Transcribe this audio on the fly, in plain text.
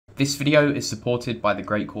This video is supported by the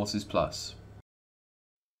Great Courses Plus.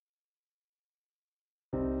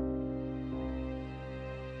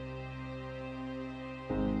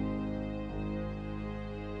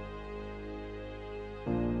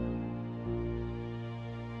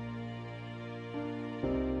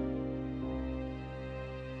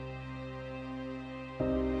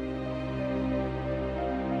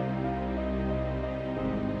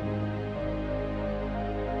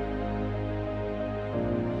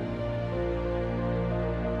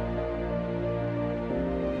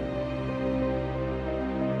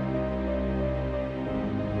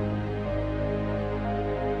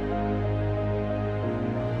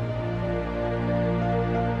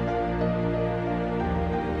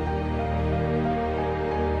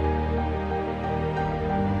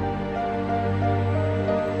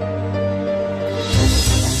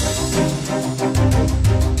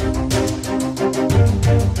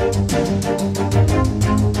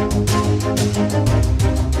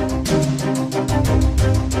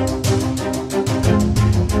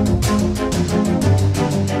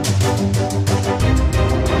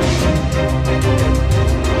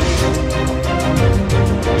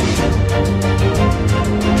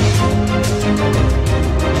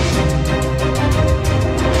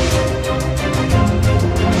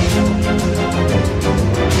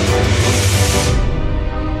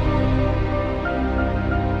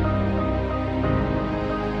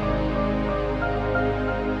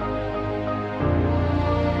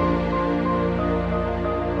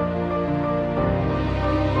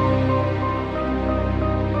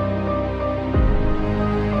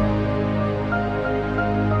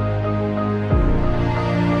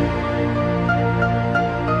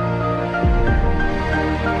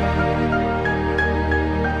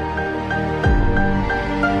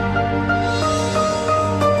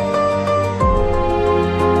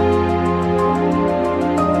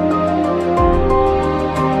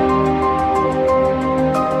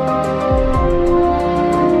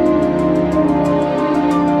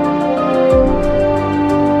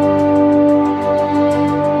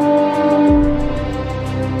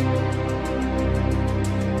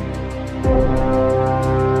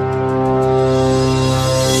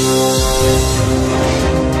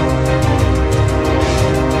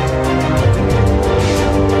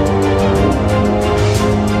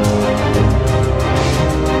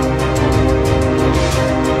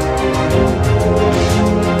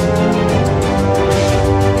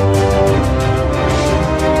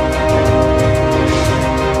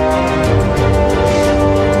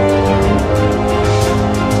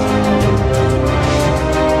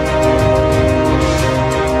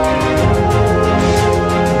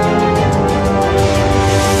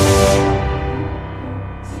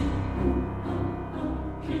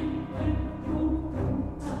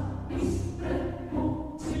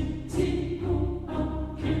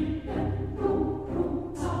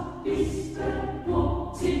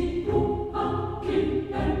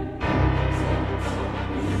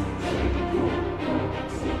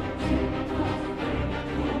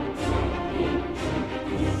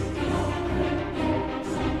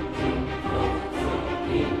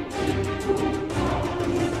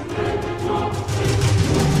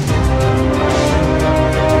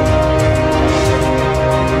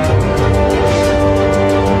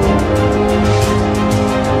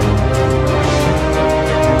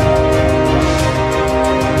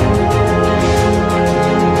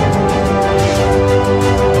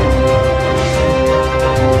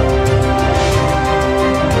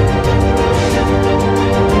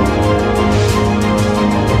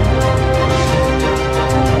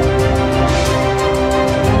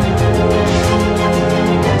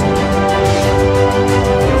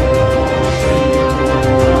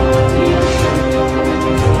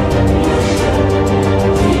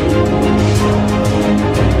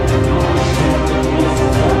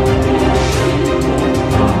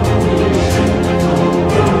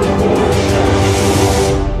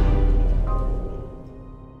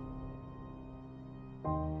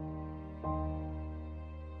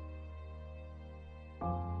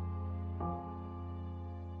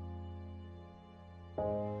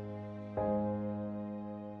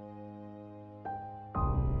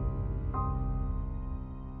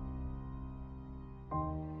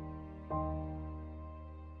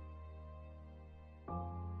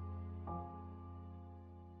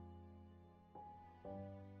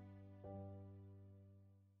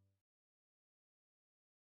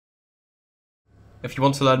 If you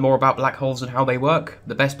want to learn more about black holes and how they work,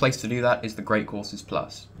 the best place to do that is the Great Courses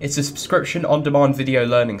Plus. It's a subscription on-demand video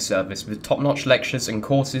learning service with top-notch lectures and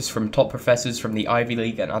courses from top professors from the Ivy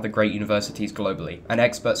League and other great universities globally, and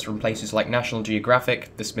experts from places like National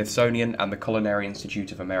Geographic, the Smithsonian, and the Culinary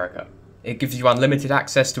Institute of America. It gives you unlimited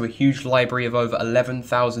access to a huge library of over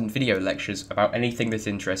 11,000 video lectures about anything that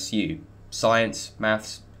interests you: science,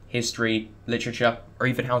 maths, history, literature, or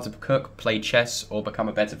even how to cook, play chess, or become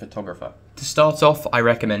a better photographer. To start off, I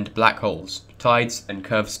recommend Black Holes, Tides, and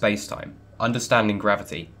Curved Spacetime: Understanding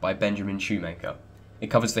Gravity by Benjamin Shoemaker. It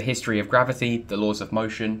covers the history of gravity, the laws of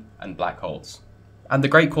motion, and black holes. And the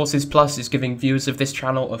Great Courses Plus is giving viewers of this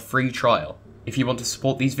channel a free trial. If you want to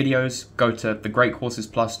support these videos, go to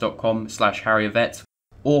thegreatcoursesplus.com/harryyvet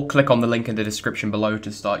or click on the link in the description below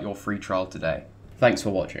to start your free trial today. Thanks for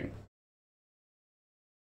watching.